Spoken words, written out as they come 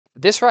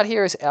This right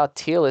here is our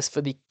tier list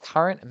for the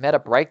current meta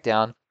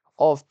breakdown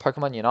of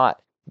Pokemon Unite.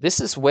 This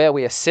is where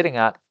we are sitting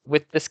at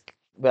with this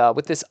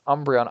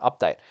Umbreon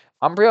update.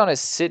 Umbreon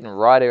is sitting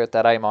right here at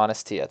that A-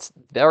 tier. It's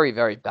very,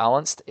 very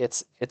balanced.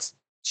 It's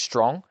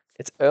strong.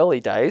 It's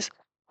early days.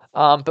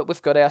 But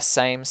we've got our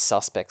same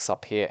suspects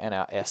up here and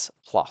our S+,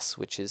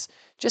 which is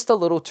just a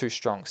little too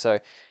strong. So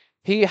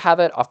here you have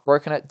it. I've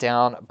broken it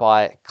down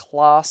by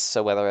class,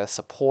 so whether a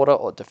supporter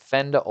or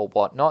defender or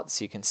whatnot,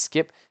 so you can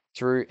skip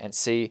through and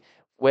see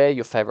where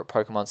your favorite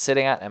Pokemon's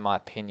sitting at and my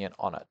opinion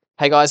on it.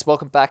 Hey guys,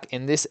 welcome back.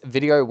 In this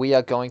video, we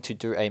are going to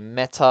do a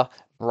meta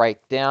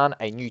breakdown,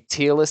 a new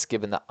tier list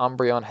given that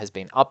Umbreon has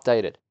been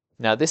updated.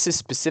 Now, this is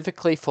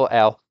specifically for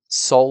our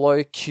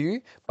solo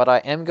queue, but I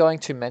am going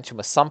to mention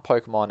with some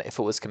Pokemon if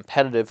it was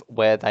competitive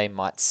where they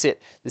might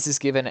sit. This is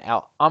given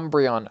our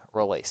Umbreon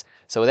release.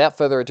 So without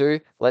further ado,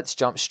 let's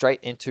jump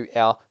straight into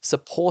our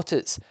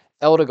supporters.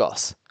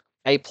 Eldegoss,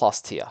 A+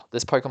 tier.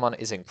 This Pokemon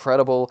is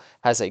incredible,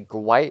 has a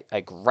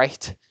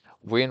great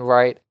win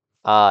rate.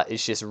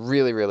 It's just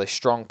really, really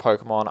strong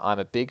Pokemon. I'm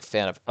a big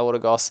fan of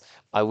Eldegoss.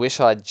 I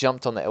wish I had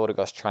jumped on the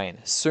Eldegoss train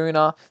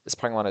sooner. This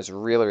Pokemon is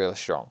really, really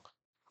strong.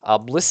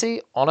 Blissey,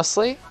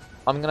 honestly,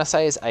 I'm going to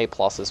say is A+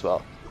 as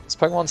well. This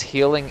Pokemon's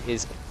healing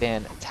is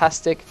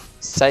fantastic.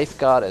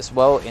 Safeguard as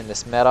well in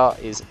this meta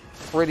is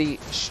pretty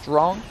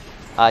strong.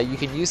 You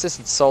can use this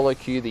in solo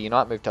queue. The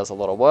Unite move does a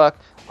lot of work.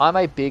 I'm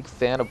a big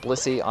fan of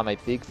Blissey. I'm a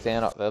big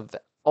fan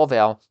of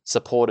our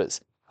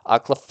supporters.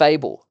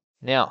 Clefable.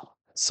 Now,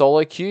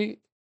 solo queue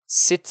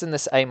sits in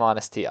this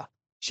A- tier.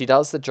 She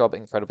does the job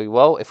incredibly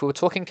well. If we were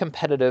talking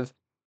competitive,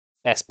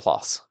 S+,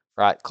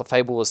 right?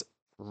 Clefable is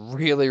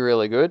really,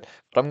 really good,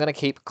 but I'm going to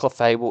keep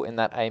Clefable in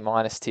that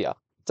A- tier.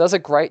 Does a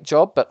great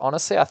job, but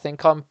honestly, I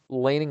think I'm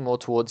leaning more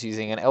towards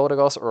using an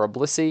Eldegoss or a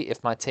Blissey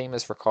if my team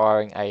is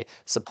requiring a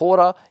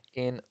supporter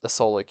in the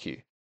solo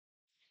queue.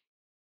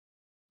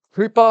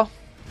 Hooper,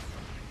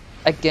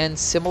 again,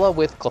 similar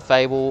with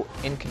Clefable,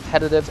 in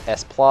competitive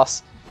S+,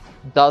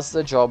 does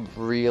the job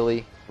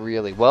really,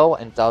 really well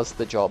and does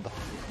the job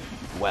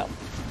well.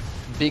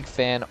 Big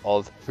fan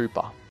of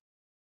Hooper.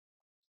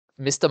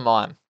 Mr.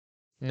 Mime.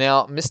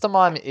 Now, Mr.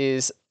 Mime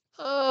is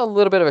a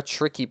little bit of a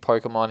tricky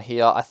Pokemon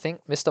here. I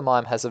think Mr.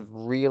 Mime has a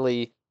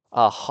really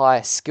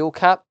high skill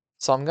cap,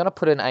 so I'm going to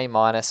put an A-.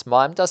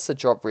 Mime does the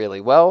job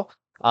really well.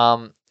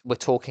 We're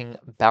talking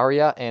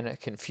Barrier and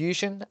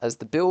Confusion as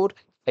the build.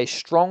 A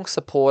strong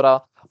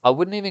supporter. I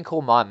wouldn't even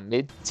call Mime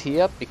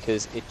mid-tier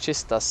because it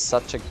just does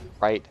such a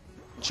great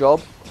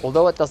job.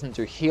 Although it doesn't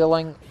do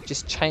healing,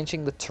 just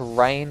changing the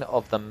terrain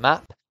of the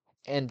map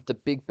and the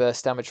big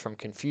burst damage from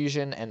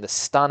Confusion and the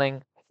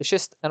stunning. It's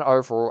just an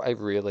overall a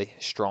really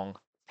strong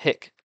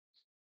pick.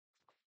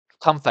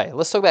 Comfey.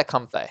 Let's talk about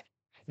Comfey.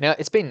 Now,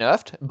 it's been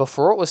nerfed.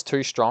 Before it was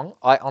too strong.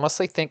 I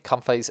honestly think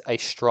Comfey's a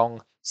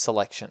strong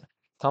selection.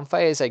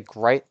 Comfey is a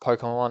great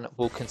Pokemon,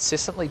 will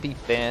consistently be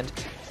banned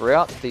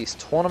throughout these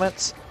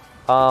tournaments.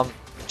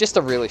 Just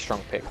a really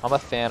strong pick. I'm a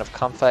fan of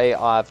Comfey.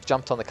 I've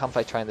jumped on the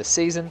Comfey train this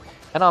season,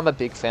 and I'm a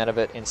big fan of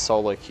it in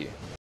solo queue.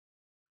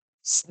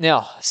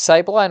 Now,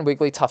 Sableye and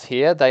Wigglytuff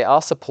here, they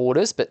are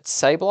supporters, but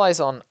Sableye is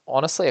on,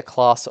 honestly, a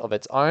class of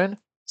its own.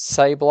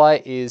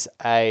 Sableye is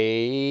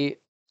A-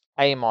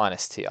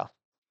 tier.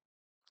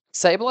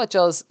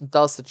 Sableye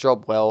does the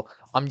job well.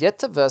 I'm yet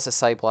to verse a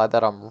Sableye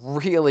that I'm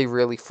really,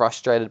 really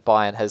frustrated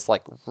by and has,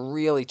 like,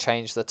 really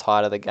changed the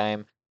tide of the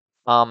game.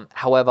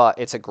 However,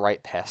 it's a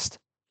great pest.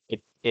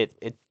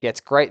 It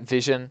gets great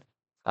vision.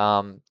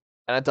 And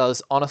it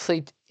does,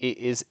 honestly, it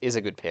is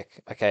a good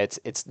pick. Okay,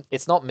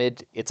 it's not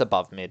mid, it's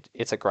above mid.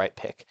 It's a great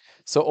pick.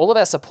 So all of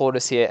our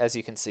supporters here, as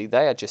you can see,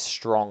 they are just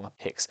strong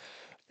picks.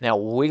 Now,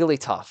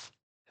 Wigglytuff.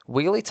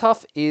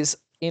 Wigglytuff is,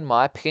 in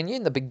my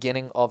opinion, the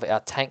beginning of our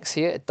tanks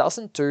here. It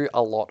doesn't do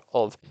a lot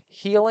of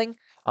healing.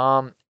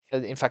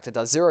 In fact, it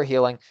does 0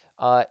 healing.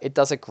 It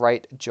does a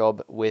great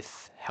job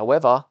with,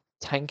 however,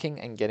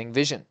 tanking and getting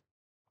vision.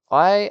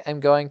 I am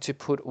going to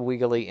put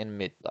Wiggly in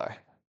mid, though.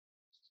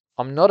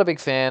 I'm not a big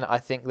fan. I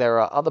think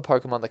there are other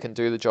Pokemon that can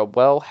do the job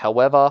well.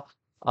 However,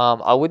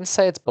 I wouldn't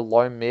say it's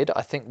below mid.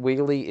 I think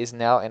Wiggly is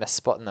now in a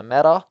spot in the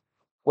meta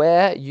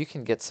where you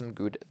can get some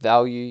good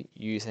value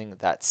using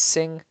that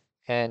Sing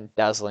and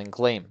Dazzling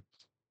Gleam.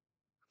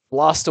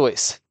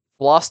 Blastoise.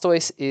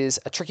 Blastoise is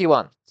a tricky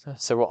one.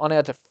 So we're on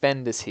our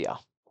defenders here.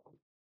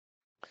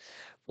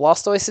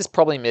 Blastoise is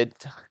probably mid.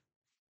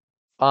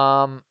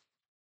 I'm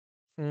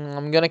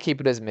going to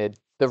keep it as mid.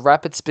 The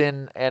Rapid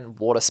Spin and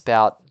Water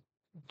Spout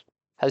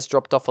has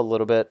dropped off a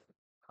little bit.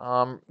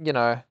 You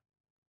know,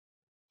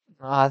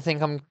 I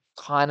think I'm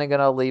kind of going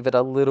to leave it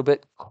a little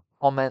bit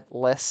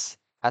comment-less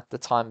at the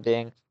time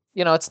being.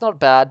 You know, it's not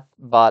bad,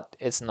 but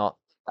it's not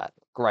that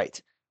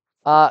great.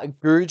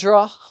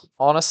 Goodra,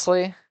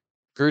 honestly,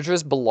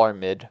 Goodra's below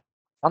mid.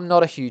 I'm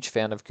not a huge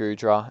fan of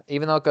Goodra.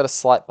 Even though it got a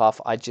slight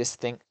buff, I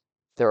just think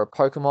there are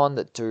Pokemon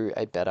that do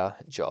a better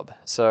job.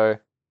 So,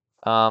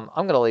 I'm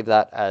going to leave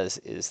that as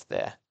is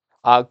there.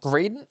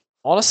 Greedent,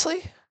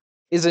 honestly,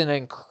 is an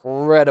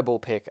incredible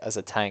pick as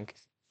a tank.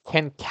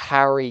 Can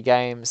carry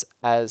games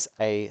as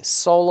a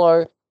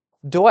solo.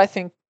 Do I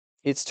think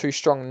it's too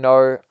strong,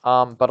 no,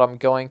 but I'm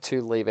going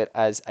to leave it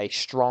as a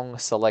strong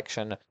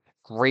selection.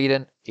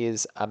 Greedent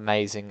is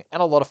amazing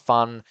and a lot of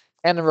fun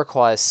and it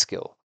requires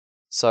skill.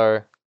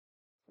 So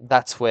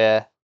that's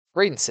where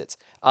Greedent sits.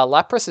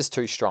 Lapras is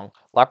too strong.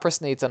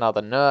 Lapras needs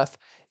another nerf.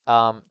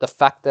 The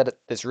fact that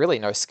there's really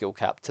no skill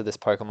cap to this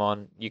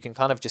Pokemon, you can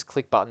kind of just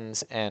click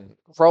buttons and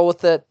roll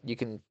with it. You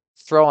can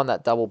throw on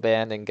that double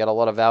band and get a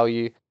lot of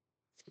value.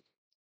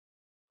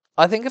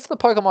 I think if the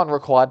Pokemon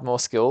required more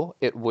skill,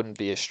 it wouldn't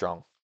be as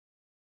strong.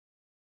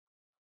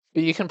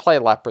 But you can play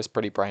Lapras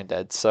pretty brain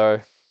dead,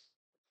 so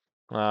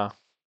uh,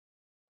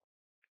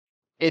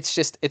 it's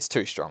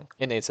too strong.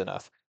 It needs a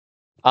nerf.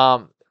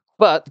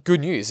 But good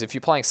news, if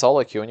you're playing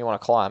solo queue and you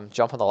want to climb,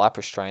 jump on the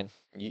Lapras train.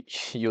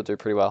 You'll do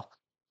pretty well.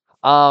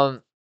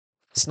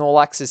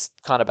 Snorlax is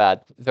kind of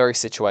bad, very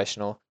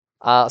situational.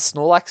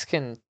 Snorlax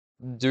can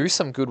do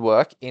some good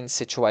work in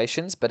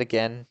situations, but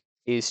again,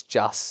 is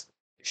just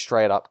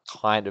straight up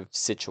kind of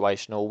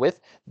situational with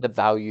the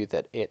value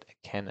that it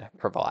can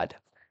provide.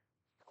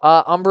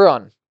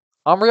 Umbreon.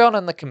 Umbreon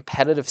in the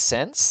competitive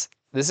sense,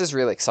 this is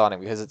really exciting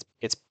because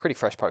it's pretty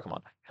fresh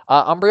Pokemon.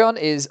 Umbreon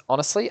is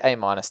honestly a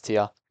minus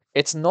tier.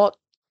 It's not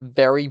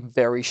very,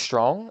 very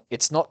strong.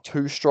 It's not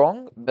too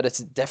strong, but it's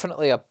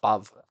definitely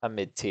above a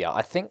mid tier.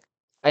 I think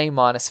A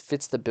minus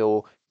fits the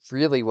bill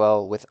really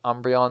well with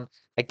Umbreon.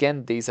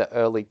 Again, these are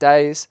early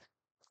days.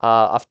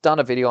 I've done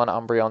a video on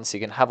Umbreon, so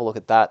you can have a look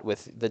at that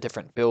with the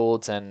different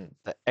builds and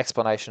the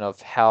explanation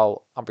of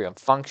how Umbreon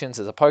functions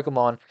as a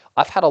Pokemon.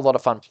 I've had a lot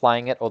of fun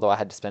playing it, although I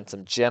had to spend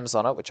some gems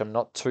on it, which I'm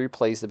not too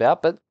pleased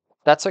about, but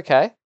that's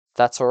okay.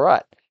 That's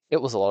alright. It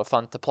was a lot of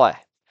fun to play.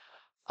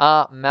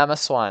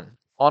 Mamoswine.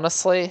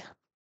 Honestly,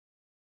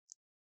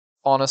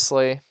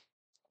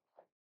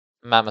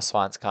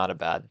 Mamoswine's kind of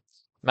bad.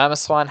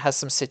 Mamoswine has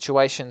some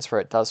situations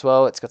where it does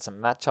well. It's got some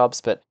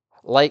matchups, but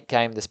late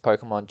game, this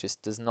Pokemon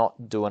just does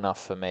not do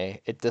enough for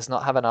me. It does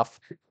not have enough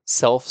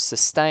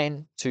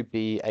self-sustain to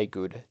be a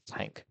good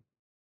tank.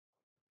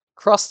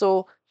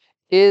 Crustle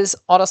is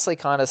honestly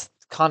kind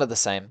of the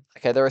same.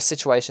 Okay, there are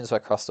situations where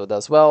Crustle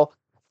does well,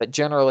 but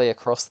generally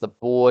across the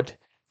board,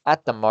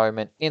 at the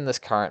moment in this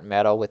current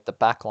meta with the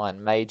backline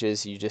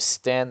mages, you just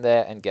stand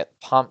there and get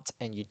pumped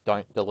and you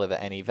don't deliver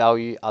any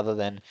value other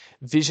than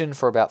vision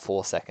for about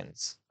 4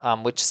 seconds,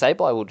 which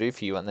Sableye will do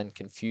for you and then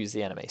confuse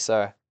the enemy.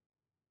 So,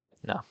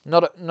 no,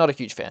 not a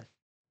huge fan.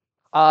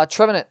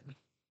 Trevenant.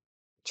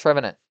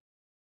 Trevenant.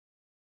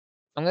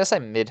 I'm going to say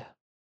mid.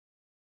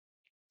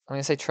 I'm going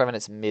to say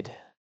Trevenant's mid.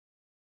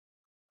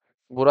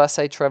 Would I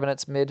say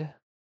Trevenant's mid?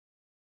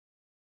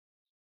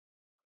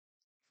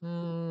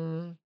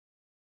 Hmm.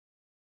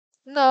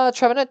 No,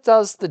 Trevenant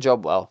does the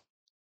job well.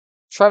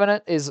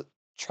 Trevenant is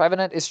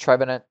Trevenant.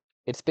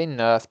 It's been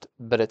nerfed,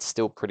 but it's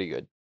still pretty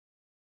good.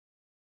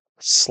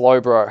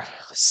 Slowbro.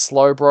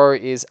 Slowbro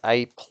is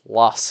a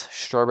plus.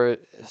 Slowbro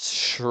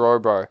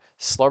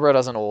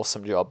does an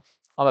awesome job.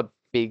 I'm a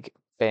big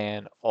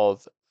fan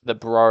of the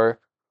bro.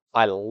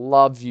 I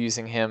love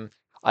using him.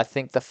 I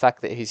think the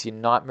fact that his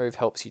Unite move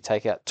helps you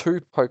take out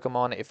 2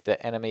 Pokemon if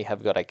the enemy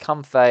have got a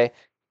Comfey.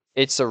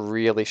 It's a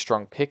really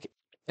strong pick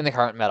in the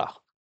current meta.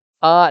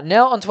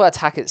 Now onto our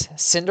attackers.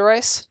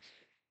 Cinderace,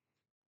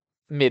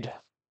 mid.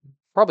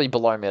 Probably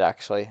below mid,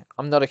 actually.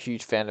 I'm not a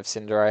huge fan of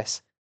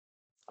Cinderace.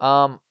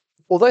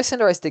 Although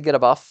Cinderace did get a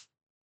buff,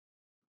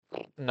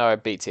 no,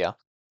 B tier.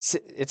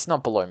 It's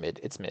not below mid,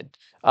 it's mid.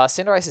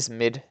 Cinderace is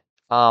mid,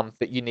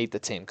 but you need the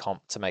team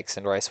comp to make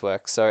Cinderace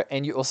work. So,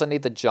 and you also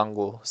need the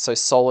jungle. So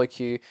solo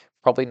queue,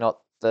 probably not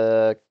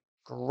the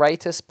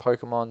greatest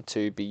Pokemon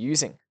to be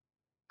using.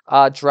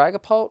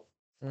 Dragapult,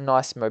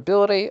 nice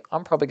mobility.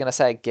 I'm probably going to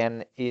say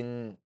again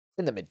in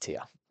the mid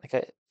tier.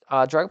 Okay,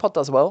 Dragapult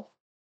does well.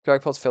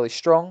 Dragapult's fairly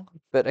strong,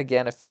 but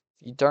again, if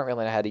you don't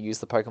really know how to use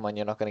the Pokemon,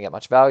 you're not going to get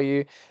much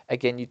value.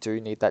 Again, you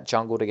do need that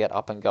jungle to get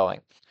up and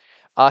going.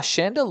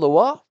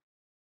 Chandelure,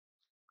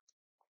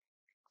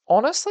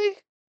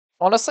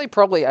 honestly,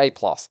 probably A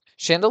plus.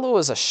 Chandelure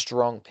is a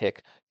strong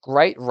pick.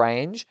 Great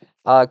range,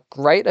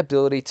 great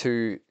ability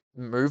to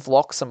move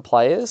lock some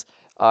players.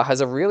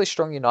 Has a really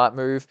strong Unite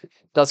move.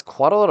 Does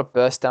quite a lot of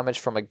burst damage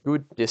from a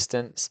good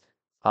distance.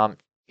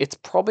 It's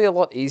probably a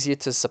lot easier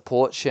to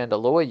support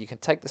Chandelure. You can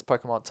take this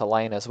Pokemon to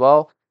lane as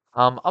well.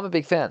 I'm a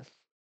big fan.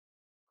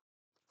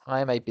 I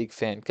am a big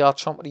fan.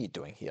 Garchomp, what are you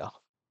doing here?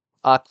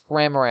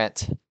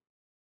 Cramorant.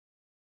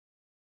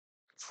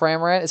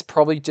 Cramorant is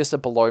probably just a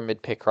below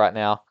mid pick right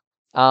now.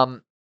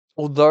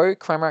 Although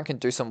Cramorant can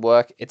do some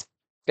work, it's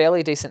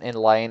fairly decent in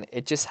lane.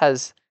 It just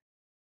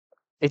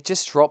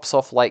drops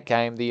off late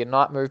game. The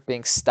Unite move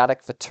being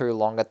static for too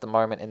long at the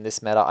moment in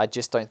this meta, I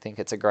just don't think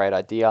it's a great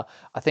idea.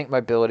 I think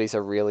mobility is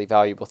a really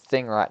valuable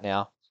thing right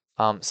now.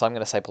 So I'm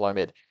going to say below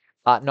mid.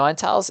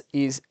 Ninetales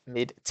is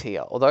mid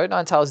tier. Although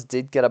Ninetales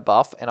did get a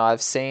buff, and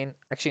I've seen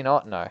actually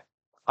not no.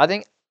 I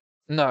think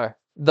no.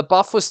 The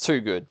buff was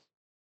too good.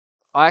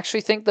 I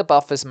actually think the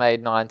buff has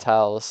made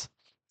Ninetales.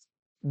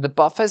 The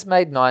buff has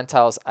made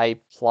Ninetales a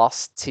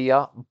plus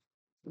tier,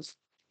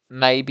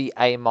 maybe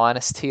A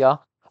minus tier.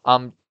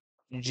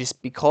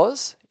 Just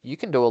because you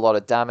can do a lot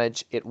of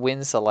damage. It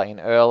wins the lane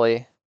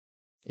early.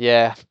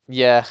 Yeah,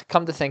 yeah.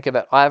 Come to think of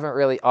it, I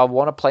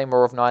want to play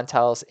more of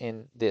Ninetales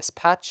in this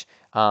patch.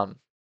 But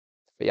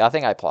yeah, I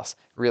think A+.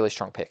 Really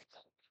strong pick.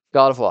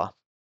 Gardevoir.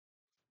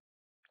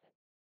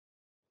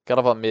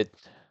 Gardevoir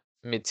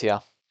mid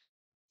tier.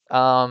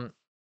 Um,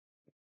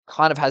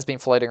 kind of has been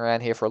floating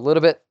around here for a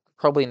little bit.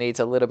 Probably needs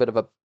a little bit of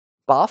a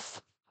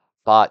buff,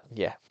 but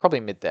yeah, probably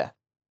mid there.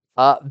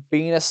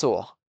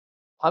 Venusaur.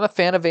 I'm a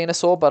fan of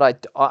Venusaur,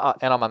 but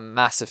and I'm a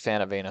massive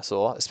fan of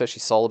Venusaur, especially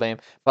Solar Beam.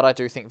 But I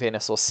do think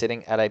Venusaur's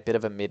sitting at a bit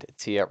of a mid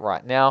tier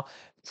right now,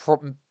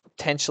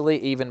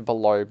 potentially even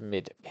below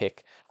mid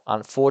pick.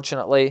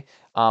 Unfortunately,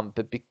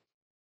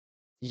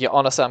 yeah,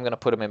 honestly, I'm going to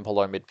put him in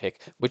below mid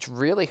pick, which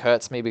really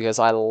hurts me because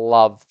I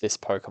love this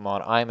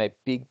Pokemon. I'm a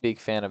big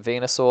fan of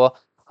Venusaur,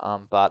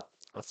 but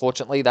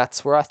unfortunately,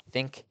 that's where I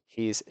think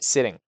he's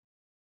sitting.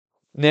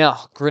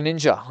 Now,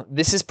 Greninja.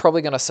 This is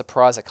probably going to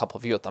surprise a couple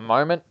of you at the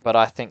moment, but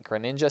I think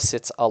Greninja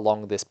sits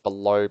along this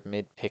below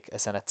mid pick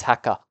as an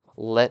attacker.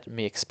 Let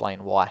me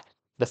explain why.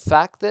 The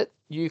fact that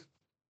you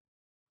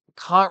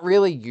can't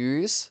really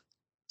use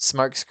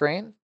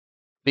Smokescreen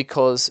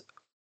because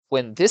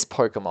when this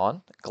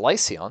Pokemon,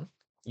 Glaceon,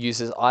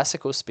 uses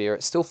Icicle Spear,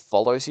 it still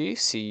follows you,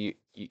 so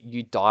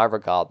you die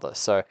regardless.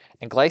 So,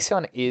 and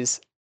Glaceon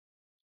is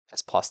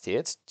as plus tier,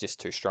 it's just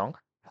too strong.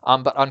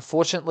 But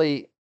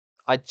unfortunately,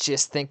 I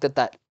just think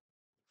that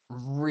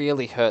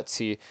really hurts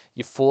you.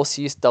 You force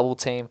use double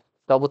team.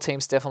 Double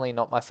team's definitely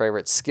not my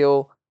favorite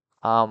skill.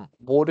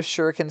 Water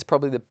Shuriken's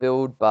probably the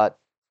build, but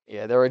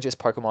yeah, there are just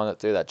Pokemon that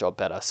do that job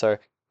better. So,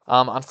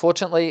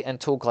 unfortunately,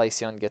 until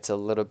Glaceon gets a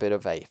little bit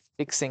of a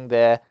fixing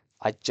there,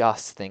 I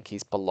just think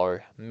he's below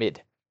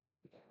mid.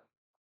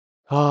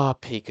 Ah,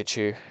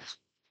 Pikachu.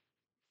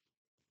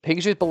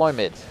 Pikachu's below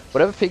mid.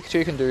 Whatever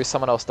Pikachu can do,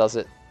 someone else does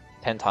it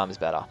 10 times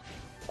better.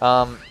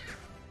 Um,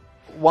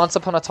 Once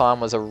Upon a Time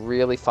was a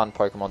really fun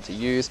Pokemon to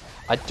use.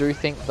 I do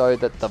think, though,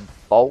 that the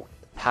Bolt,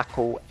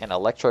 Tackle, and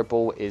Electro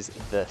Ball is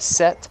the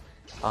set.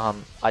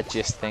 I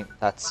just think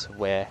that's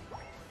where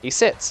he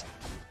sits.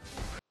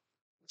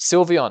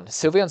 Sylveon.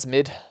 Sylveon's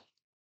mid.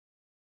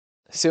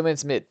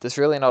 Sylveon's mid. There's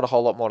really not a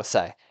whole lot more to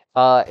say.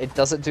 It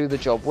doesn't do the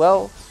job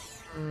well.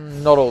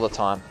 Not all the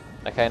time.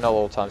 Okay, not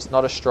all the time. It's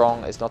not as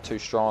strong. It's not too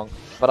strong.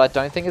 But I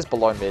don't think it's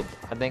below mid.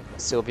 I think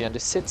Sylveon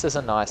just sits as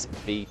a nice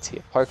B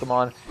tier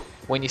Pokemon.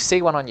 When you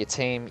see one on your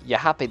team, you're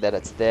happy that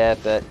it's there,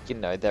 but you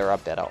know there are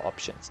better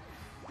options.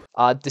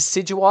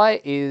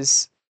 Decidueye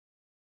is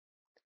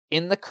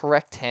in the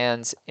correct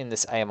hands in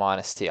this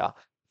A- tier.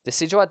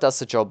 Decidueye does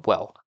the job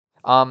well.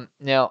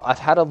 Now, I've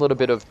had a little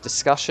bit of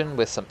discussion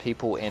with some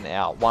people in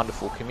our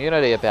wonderful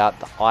community about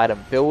the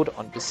item build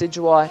on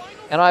Decidueye,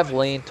 and I've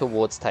leaned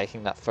towards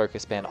taking that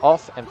focus band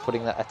off and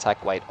putting that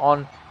attack weight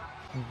on,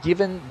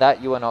 given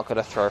that you are not going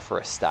to throw for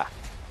a stack.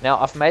 Now,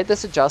 I've made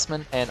this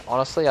adjustment, and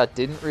honestly, I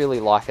didn't really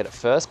like it at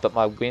first, but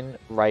my win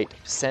rate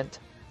percent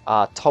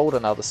told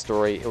another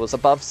story. It was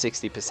above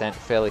 60%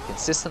 fairly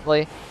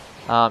consistently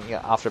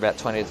after about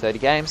 20 to 30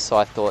 games, so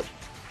I thought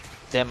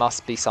there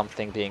must be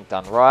something being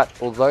done right.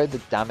 Although the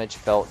damage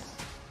felt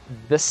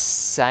the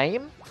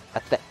same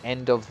at the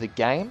end of the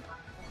game,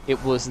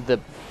 it was the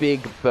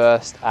big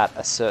burst at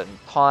a certain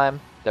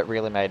time that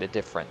really made a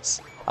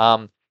difference.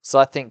 So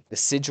I think the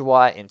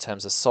Decidueye, in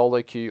terms of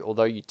solo queue,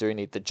 although you do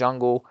need the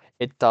jungle,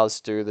 it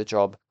does do the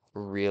job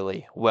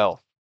really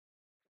well.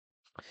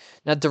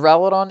 Now,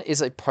 Duraludon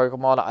is a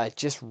Pokemon I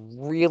just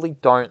really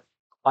don't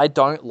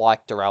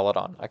like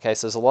Duraludon. Okay,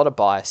 so there's a lot of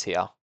bias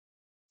here.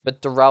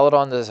 But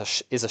Duraludon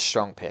is a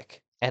strong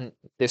pick. And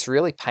this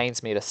really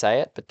pains me to say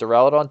it, but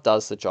Duraludon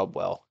does the job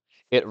well.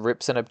 It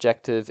rips an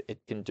objective. It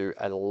can do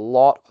a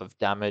lot of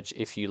damage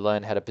if you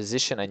learn how to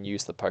position and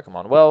use the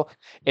Pokemon well.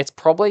 It's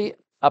probably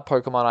a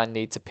Pokemon I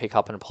need to pick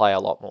up and play a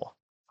lot more.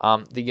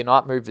 The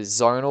Unite move is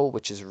zonal,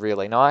 which is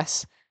really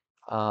nice.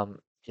 Yeah,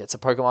 it's a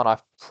Pokemon I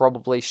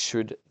probably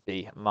should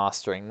be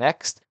mastering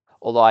next.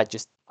 Although I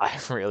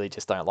really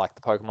just don't like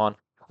the Pokemon.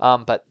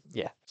 But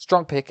yeah,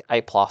 strong pick,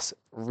 A+,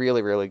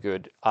 really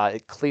good.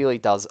 It clearly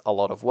does a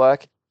lot of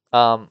work.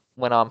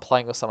 When I'm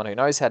playing with someone who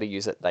knows how to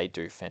use it, they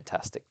do a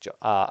fantastic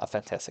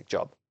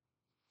job.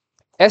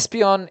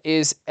 Espeon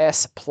is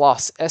S+.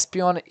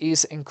 Espeon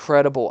is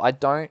incredible. I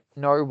don't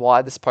know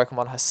why this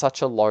Pokemon has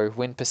such a low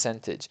win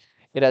percentage.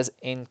 It has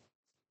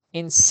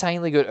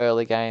insanely good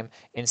early game,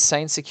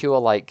 insane secure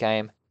late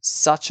game,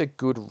 such a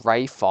good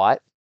Ray fight.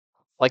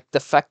 Like the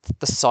fact that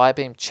the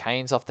Psybeam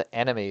chains off the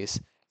enemies,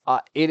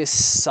 it is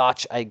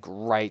such a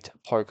great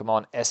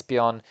Pokemon.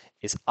 Espeon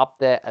is up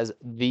there as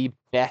the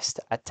best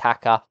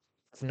attacker.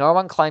 If no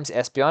one claims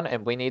Espeon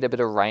and we need a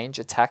bit of range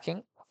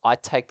attacking, I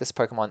take this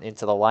Pokemon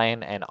into the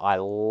lane and I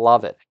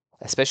love it.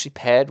 Especially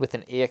paired with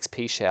an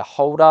EXP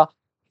shareholder.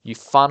 You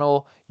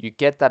funnel, you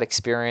get that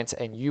experience,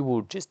 and you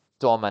will just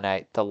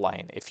dominate the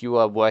lane. If you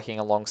are working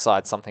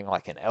alongside something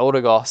like an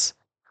Eldegoss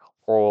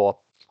or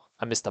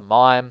a Mr.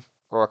 Mime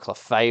or a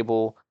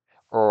Clefable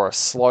or a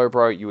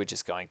Slowbro, you are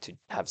just going to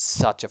have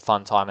such a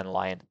fun time in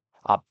lane.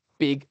 A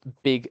big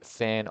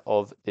fan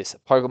of this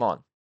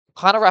Pokemon.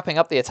 Kind of wrapping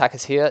up the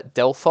attackers here,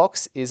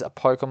 Delphox is a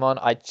Pokemon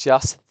I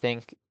just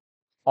think,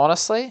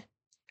 honestly,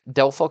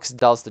 Delphox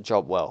does the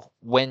job well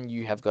when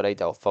you have got a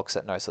Delphox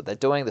that knows what they're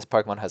doing. This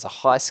Pokemon has a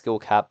high skill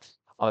cap.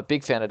 I'm a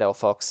big fan of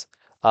Delphox.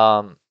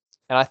 And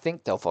I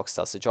think Delphox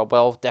does the job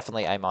well.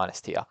 Definitely A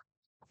minus tier.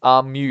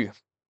 Mew.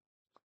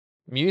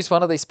 Mew's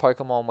one of these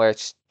Pokemon where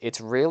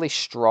it's really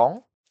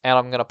strong, and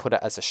I'm gonna put it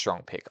as a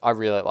strong pick. I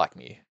really like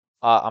Mew.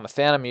 I'm a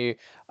fan of Mew.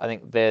 I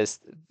think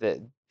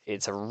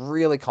it's a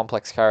really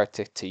complex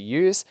character to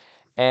use,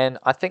 and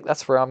I think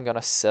that's where I'm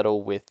gonna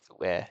settle with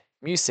where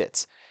Mew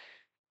sits.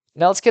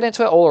 Now let's get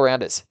into our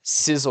all-arounders.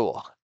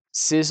 Scizor.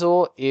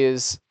 Scizor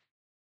is,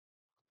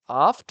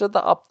 after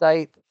the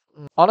update,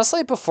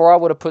 honestly, before I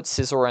would have put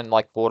Scizor in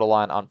like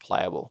borderline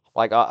unplayable.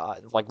 Like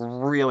like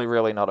really,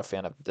 really not a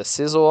fan of the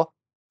Scizor.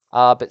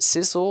 But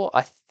Scizor,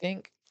 I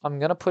think I'm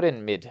gonna put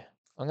in mid.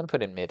 I'm gonna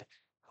put in mid.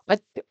 I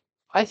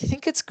I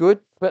think it's good,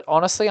 but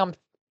honestly, I'm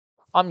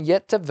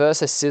yet to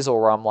verse a Scizor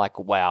where I'm like,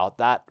 wow,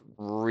 that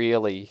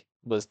really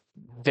was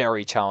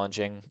very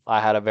challenging.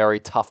 I had a very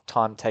tough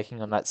time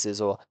taking on that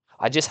Scizor.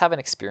 I just haven't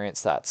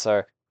experienced that,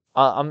 so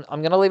I'm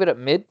gonna leave it at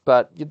mid.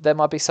 But there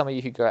might be some of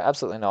you who go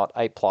absolutely not,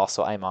 A plus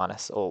or A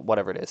minus or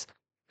whatever it is.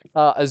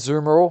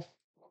 Azumarill,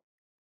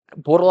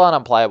 borderline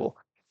unplayable.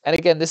 And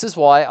again, this is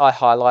why I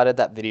highlighted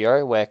that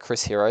video where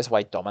Chris Hero's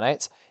way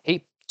dominates.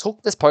 He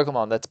took this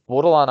Pokemon that's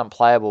borderline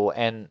unplayable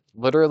and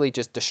literally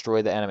just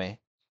destroyed the enemy.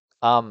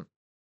 Um,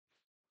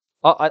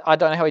 I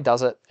don't know how he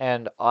does it,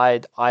 and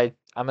I'm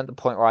at the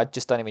point where I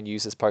just don't even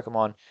use this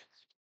Pokemon.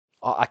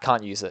 I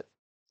can't use it.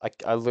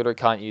 I literally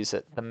can't use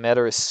it. The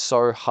meta is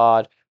so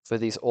hard for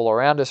these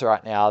all-arounders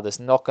right now. There's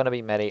not going to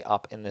be many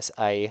up in this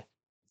A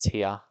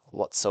tier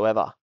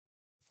whatsoever.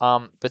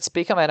 But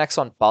speaking of my next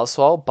one,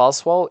 Buzzwole.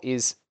 Buzzwole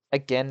is,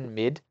 again,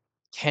 mid.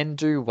 Can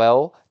do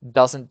well,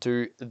 doesn't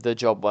do the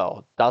job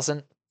well.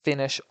 Doesn't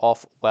finish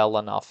off well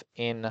enough,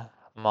 in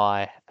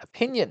my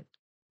opinion.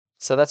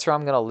 So that's where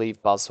I'm going to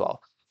leave Buzzwole.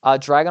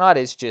 Dragonite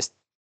is just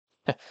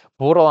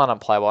borderline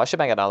unplayable. I should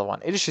make another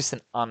one. It is just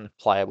an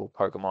unplayable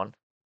Pokemon.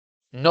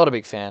 Not a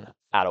big fan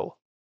at all.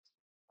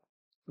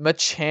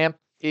 Machamp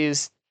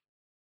is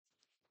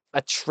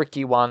a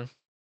tricky one.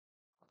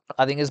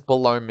 I think is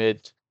below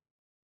mid.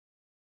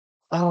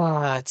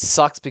 It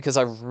sucks because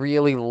I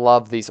really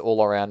love these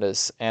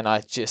all-arounders, and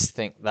I just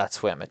think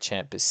that's where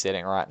Machamp is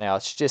sitting right now.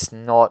 It's just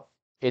not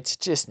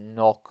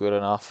good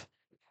enough.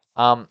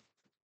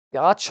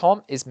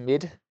 Garchomp is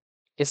mid.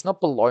 It's not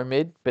below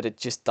mid, but it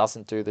just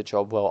doesn't do the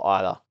job well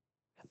either.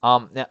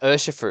 Now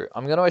Urshifu.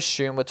 I'm going to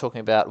assume we're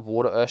talking about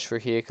water Urshifu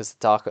here because the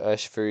darker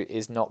Urshifu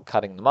is not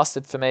cutting the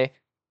mustard for me.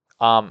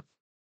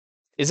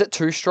 Is it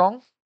too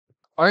strong?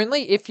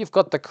 Only if you've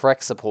got the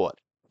correct support.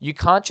 You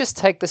can't just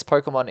take this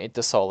Pokemon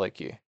into solo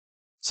queue.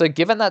 So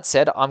given that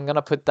said, I'm going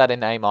to put that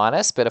in A-,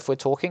 but if we're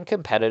talking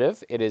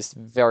competitive, it is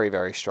very,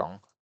 very strong.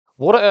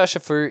 Water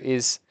Urshifu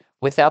is,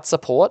 without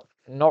support,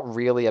 not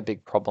really a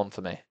big problem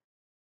for me.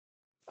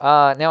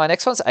 Now our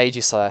next one's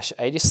Aegislash.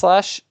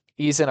 Aegislash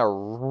is in a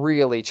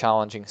really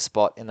challenging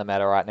spot in the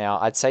meta right now.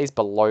 I'd say he's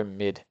below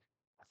mid.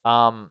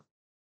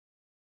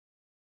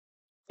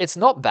 It's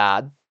not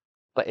bad,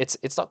 but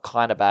it's not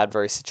kind of bad,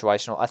 very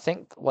situational. I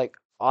think like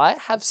I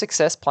have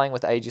success playing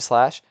with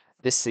Aegislash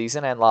this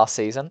season and last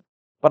season,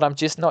 but I'm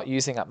just not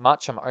using it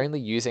much. I'm only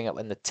using it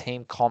when the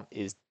team comp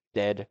is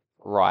dead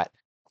right.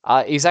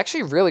 He's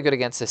actually really good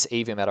against this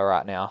Eevee meta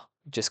right now,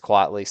 just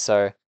quietly.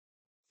 So,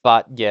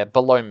 but yeah,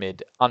 below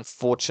mid.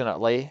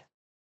 Unfortunately,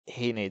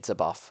 he needs a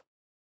buff.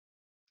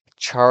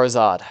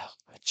 Charizard.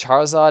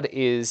 Charizard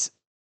is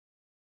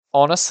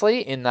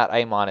honestly in that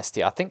A-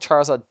 tier. I think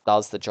Charizard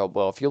does the job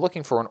well. If you're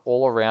looking for an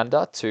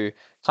all-arounder to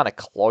kind of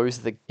close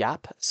the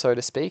gap, so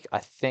to speak, I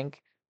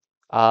think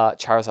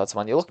Charizard's the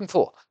one you're looking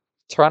for.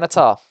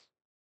 Tyranitar.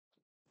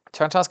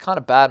 Tyranitar's kind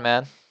of bad,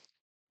 man.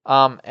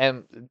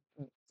 And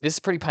this is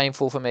pretty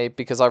painful for me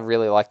because I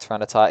really like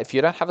Tyranitar. If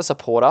you don't have a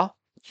supporter,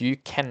 you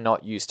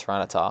cannot use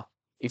Tyranitar.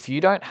 If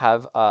you don't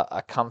have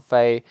a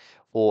Comfey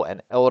or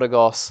an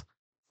Eldegoss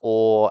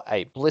or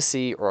a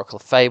Blissey or a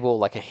Clefable,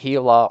 like a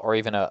healer or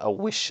even a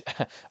Wish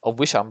a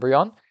Wish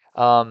Umbreon,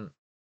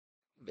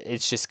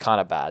 it's just kind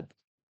of bad.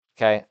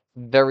 Okay,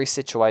 very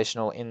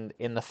situational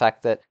in the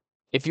fact that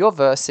if you're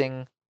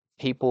versing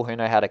people who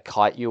know how to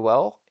kite you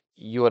well,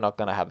 you are not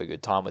going to have a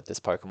good time with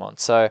this Pokemon.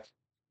 So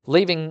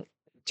leaving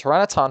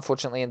Tyranitar,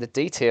 unfortunately, in the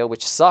D tier,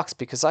 which sucks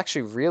because I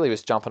actually really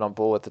was jumping on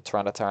board with the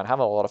Tyranitar and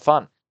having a lot of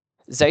fun.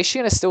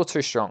 Zacian is still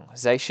too strong.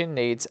 Zacian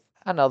needs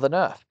another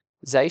nerf.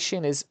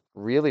 Zacian is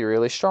really,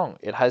 really strong.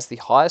 It has the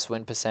highest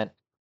win percent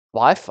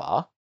by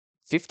far,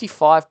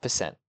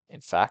 55%,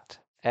 in fact,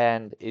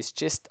 and is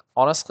just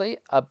honestly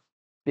a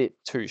bit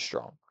too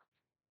strong.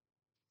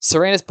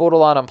 Serena's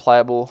borderline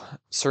unplayable.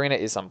 Serena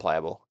is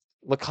unplayable.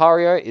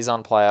 Lucario is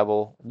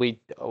unplayable. We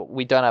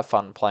don't have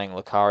fun playing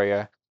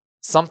Lucario.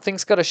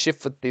 Something's got to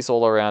shift with these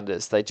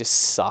all-arounders. They just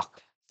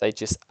suck. They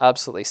just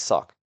absolutely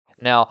suck.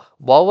 Now,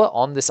 while we're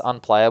on this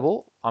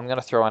unplayable, I'm going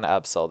to throw in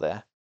Absol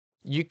there.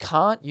 You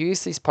can't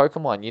use these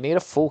Pokemon. You need a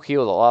full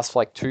heal that lasts for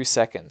like 2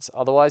 seconds.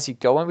 Otherwise, you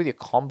go in with your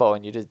combo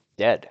and you're just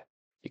dead.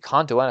 You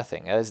can't do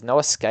anything. There's no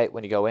escape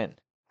when you go in.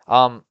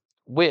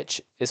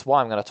 Which is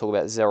why I'm going to talk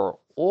about Zero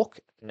Orc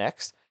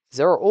next.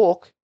 Zero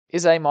Orc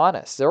is A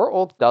minus. Zero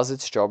Orc does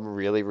its job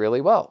really,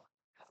 really well.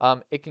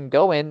 It can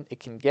go in, it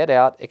can get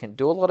out, it can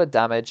do a lot of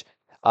damage.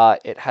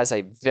 It has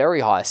a very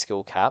high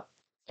skill cap,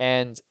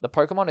 and the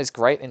Pokemon is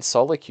great in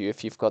solo queue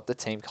if you've got the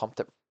team comp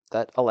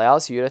that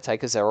allows you to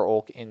take a Zero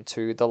Orc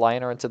into the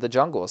lane or into the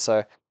jungle.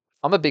 So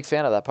I'm a big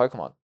fan of that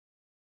Pokemon.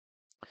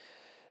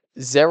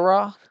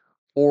 Zera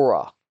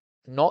Aura,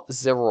 not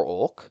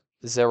Zeraorc,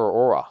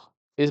 Zeraora,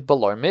 is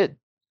below mid.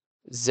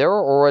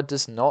 Zeraora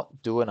does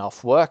not do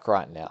enough work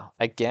right now.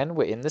 Again,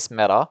 we're in this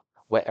meta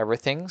where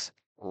everything's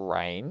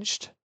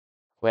ranged,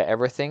 where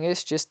everything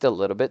is just a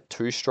little bit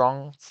too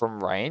strong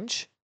from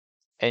range,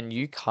 and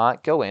you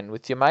can't go in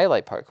with your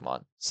melee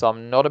Pokemon. So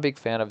I'm not a big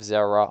fan of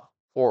Zeraora.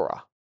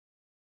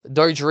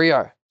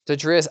 Dodrio.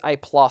 Dodrio's A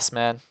plus,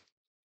 man.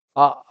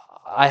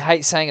 I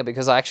hate saying it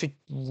because I actually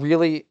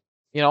really,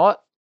 you know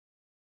what?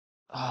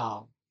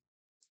 Oh,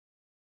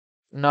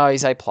 no,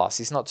 he's A plus.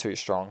 He's not too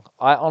strong.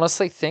 I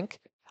honestly think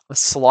a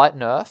slight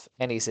nerf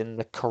and he's in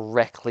the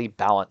correctly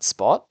balanced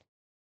spot.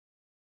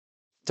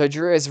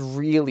 Dodrio is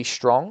really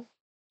strong,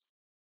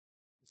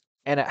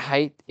 and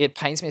it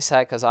pains me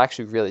sad because I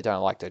actually really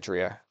don't like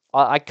Dodrio.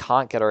 I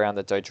can't get around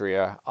the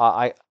Dodrio.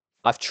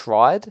 I've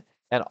tried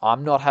and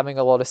I'm not having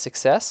a lot of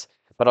success,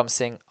 but I'm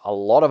seeing a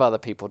lot of other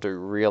people do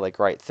really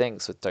great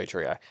things with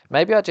Dodrio.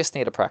 Maybe I just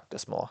need to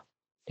practice more.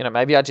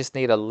 Maybe I just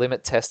need to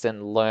limit test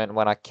and learn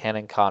when I can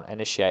and can't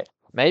initiate.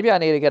 Maybe I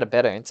need to get a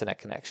better internet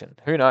connection.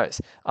 Who knows?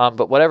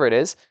 But whatever it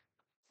is,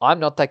 I'm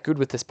not that good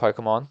with this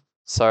Pokemon,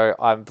 so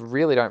I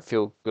really don't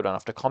feel good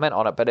enough to comment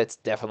on it, but it's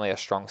definitely a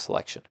strong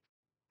selection.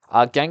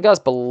 Gengar's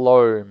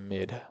below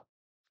mid.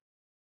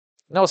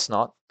 No, it's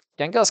not.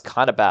 Gengar's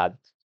kind of bad.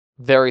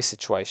 Very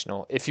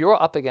situational. If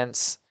you're up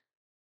against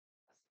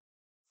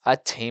a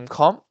team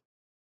comp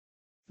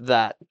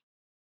that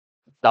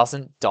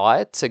doesn't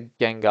die to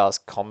Gengar's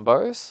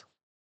combos,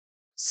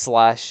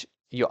 /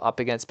 you're up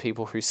against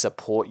people who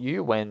support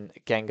you when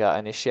Gengar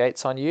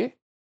initiates on you,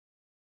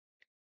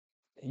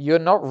 you're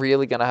not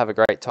really going to have a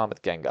great time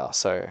with Gengar.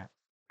 So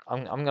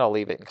I'm going to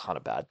leave it in kind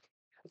of bad.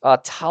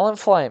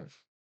 Talonflame.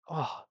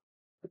 Oh,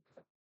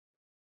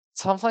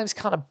 Talonflame's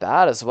kind of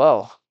bad as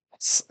well.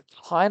 It's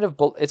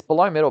it's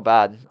below middle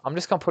bad. I'm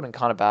just going to put in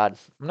kind of bad.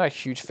 I'm not a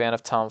huge fan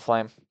of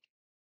Talonflame.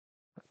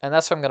 And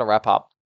that's where I'm going to wrap up.